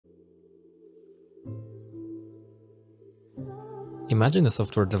Imagine a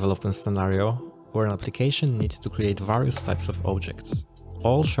software development scenario where an application needs to create various types of objects,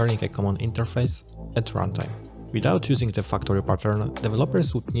 all sharing a common interface at runtime. Without using the factory pattern,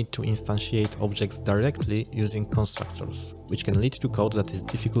 developers would need to instantiate objects directly using constructors, which can lead to code that is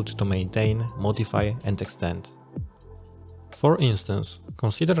difficult to maintain, modify, and extend. For instance,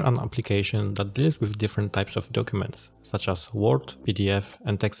 consider an application that deals with different types of documents, such as Word, PDF,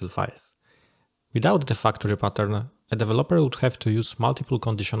 and Excel files. Without the factory pattern, a developer would have to use multiple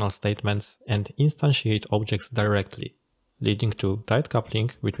conditional statements and instantiate objects directly, leading to tight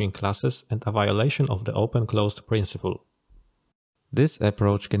coupling between classes and a violation of the open-closed principle. This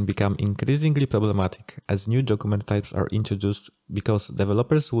approach can become increasingly problematic as new document types are introduced because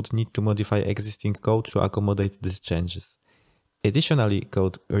developers would need to modify existing code to accommodate these changes. Additionally,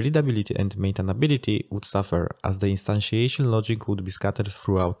 code readability and maintainability would suffer as the instantiation logic would be scattered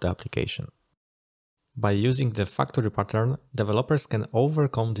throughout the application. By using the factory pattern, developers can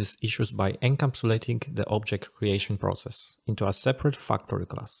overcome these issues by encapsulating the object creation process into a separate factory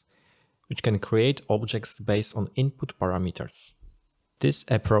class, which can create objects based on input parameters. This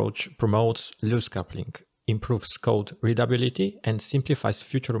approach promotes loose coupling, improves code readability, and simplifies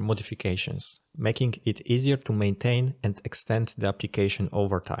future modifications, making it easier to maintain and extend the application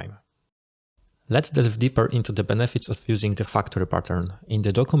over time. Let's delve deeper into the benefits of using the factory pattern in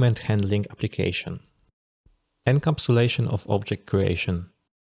the document handling application. Encapsulation of object creation.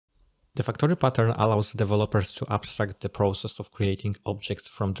 The factory pattern allows developers to abstract the process of creating objects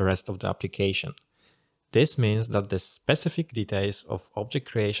from the rest of the application. This means that the specific details of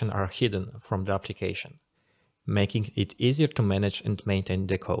object creation are hidden from the application, making it easier to manage and maintain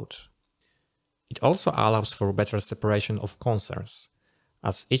the code. It also allows for better separation of concerns,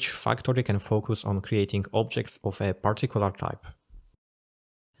 as each factory can focus on creating objects of a particular type.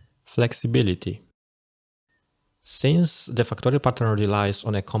 Flexibility. Since the factory pattern relies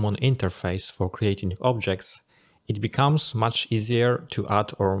on a common interface for creating objects, it becomes much easier to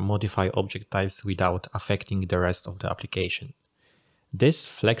add or modify object types without affecting the rest of the application. This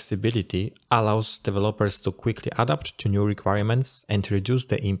flexibility allows developers to quickly adapt to new requirements and reduce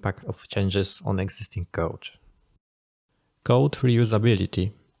the impact of changes on existing code. Code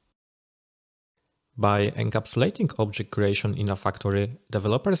reusability. By encapsulating object creation in a factory,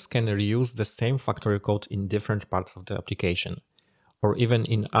 developers can reuse the same factory code in different parts of the application, or even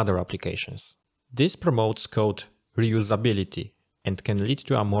in other applications. This promotes code reusability and can lead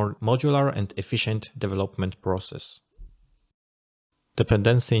to a more modular and efficient development process.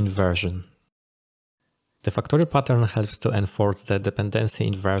 Dependency inversion. The factory pattern helps to enforce the dependency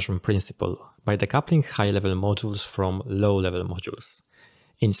inversion principle by decoupling high-level modules from low-level modules.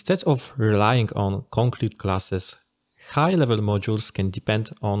 Instead of relying on concrete classes, high-level modules can depend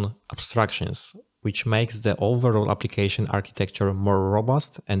on abstractions, which makes the overall application architecture more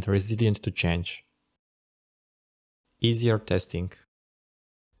robust and resilient to change. Easier testing.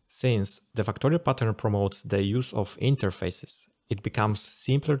 Since the factory pattern promotes the use of interfaces, it becomes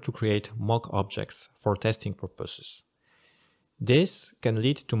simpler to create mock objects for testing purposes. This can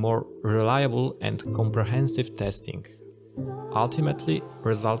lead to more reliable and comprehensive testing, ultimately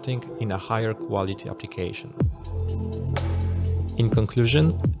resulting in a higher quality application. In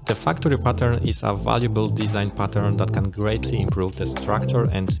conclusion, the factory pattern is a valuable design pattern that can greatly improve the structure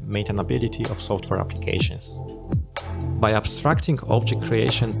and maintainability of software applications. By abstracting object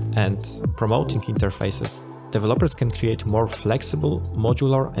creation and promoting interfaces, developers can create more flexible,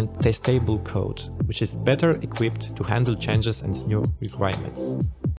 modular, and testable code, which is better equipped to handle changes and new requirements.